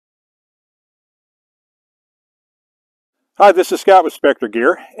Hi, this is Scott with Specter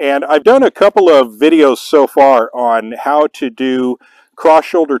Gear, and I've done a couple of videos so far on how to do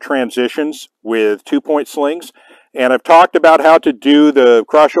cross-shoulder transitions with two-point slings, and I've talked about how to do the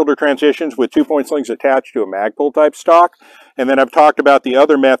cross-shoulder transitions with two-point slings attached to a Magpul type stock, and then I've talked about the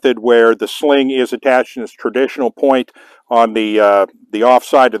other method where the sling is attached in its traditional point on the off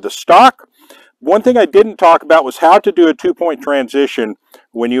side of the stock. One thing I didn't talk about was how to do a two-point transition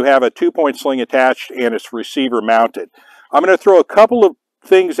when you have a two-point sling attached and it's receiver mounted. I'm going to throw a couple of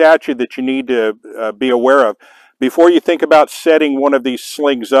things at you that you need to be aware of before you think about setting one of these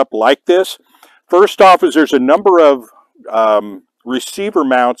slings up like this. First off is there's a number of receiver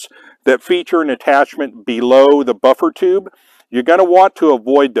mounts that feature an attachment below the buffer tube. You're going to want to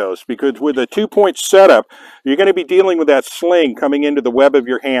avoid those because with a two-point setup, you're going to be dealing with that sling coming into the web of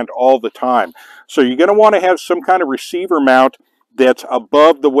your hand all the time. So you're going to want to have some kind of receiver mount that's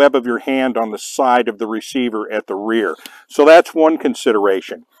above the web of your hand on the side of the receiver at the rear. So that's one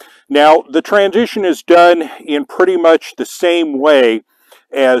consideration. Now, the transition is done in pretty much the same way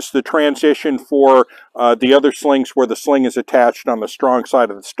as the transition for the other slings where the sling is attached on the strong side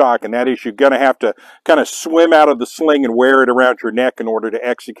of the stock, and that is you're going to have to kind of swim out of the sling and wear it around your neck in order to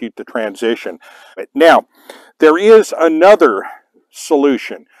execute the transition. Now, there is another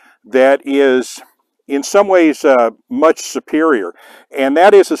solution that is in some ways much superior, and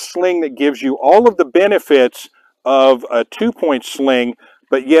that is a sling that gives you all of the benefits of a two-point sling,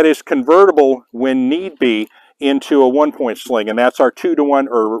 but yet is convertible when need be into a one-point sling, and that's our 2-to-1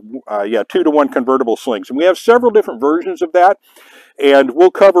 or 2-to-1 convertible slings. And we have several different versions of that, and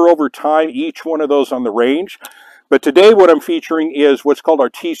we'll cover over time each one of those on the range. But today what I'm featuring is what's called our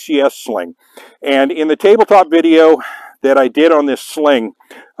TCS sling. And in the tabletop video that I did on this sling,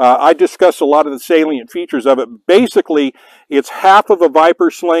 I discussed a lot of the salient features of it. Basically, it's half of a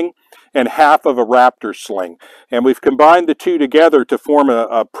Viper sling and half of a Raptor sling. And we've combined the two together to form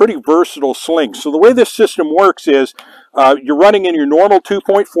a pretty versatile sling. So the way this system works is you're running in your normal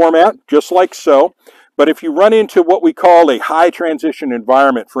two-point format, just like so. But if you run into what we call a high transition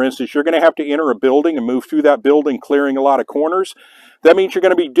environment, for instance, you're going to have to enter a building and move through that building, clearing a lot of corners. That means you're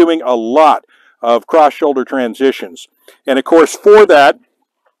going to be doing a lot of cross-shoulder transitions. And of course, for that,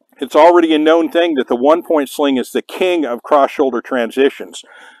 it's already a known thing that the one-point sling is the king of cross-shoulder transitions.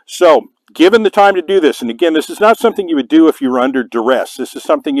 So, given the time to do this, and again, this is not something you would do if you were under duress. This is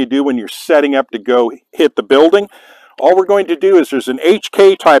something you do when you're setting up to go hit the building. All we're going to do is there's an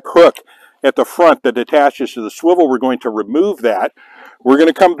HK-type hook at the front that attaches to the swivel. We're going to remove that. We're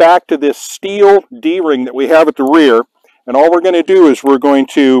going to come back to this steel D-ring that we have at the rear, and all we're going to do is we're going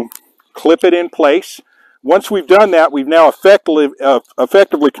to clip it in place. Once we've done that, we've now effectively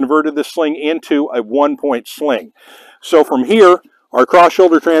converted this sling into a one-point sling. So from here, our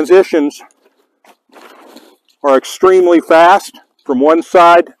cross-shoulder transitions are extremely fast from one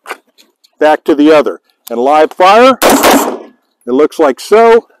side back to the other. And live fire, it looks like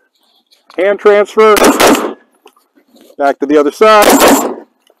so. Hand transfer, back to the other side,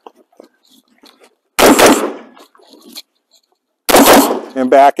 and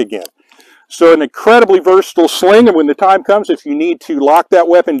back again. So an incredibly versatile sling, and when the time comes, if you need to lock that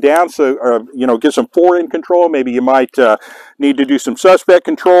weapon down, so get some forend control, maybe you might need to do some suspect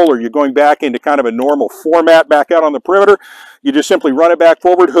control, or you're going back into kind of a normal format back out on the perimeter, you just simply run it back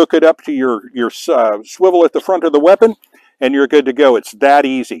forward, hook it up to your swivel at the front of the weapon, and you're good to go. It's that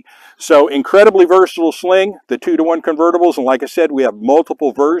easy. So incredibly versatile sling, the 2-to-1 convertibles, and like I said, we have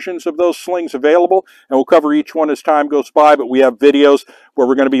multiple versions of those slings available, and we'll cover each one as time goes by, but we have videos where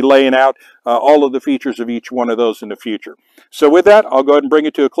we're going to be laying out all of the features of each one of those in the future. So with that, I'll go ahead and bring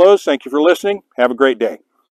it to a close. Thank you for listening. Have a great day.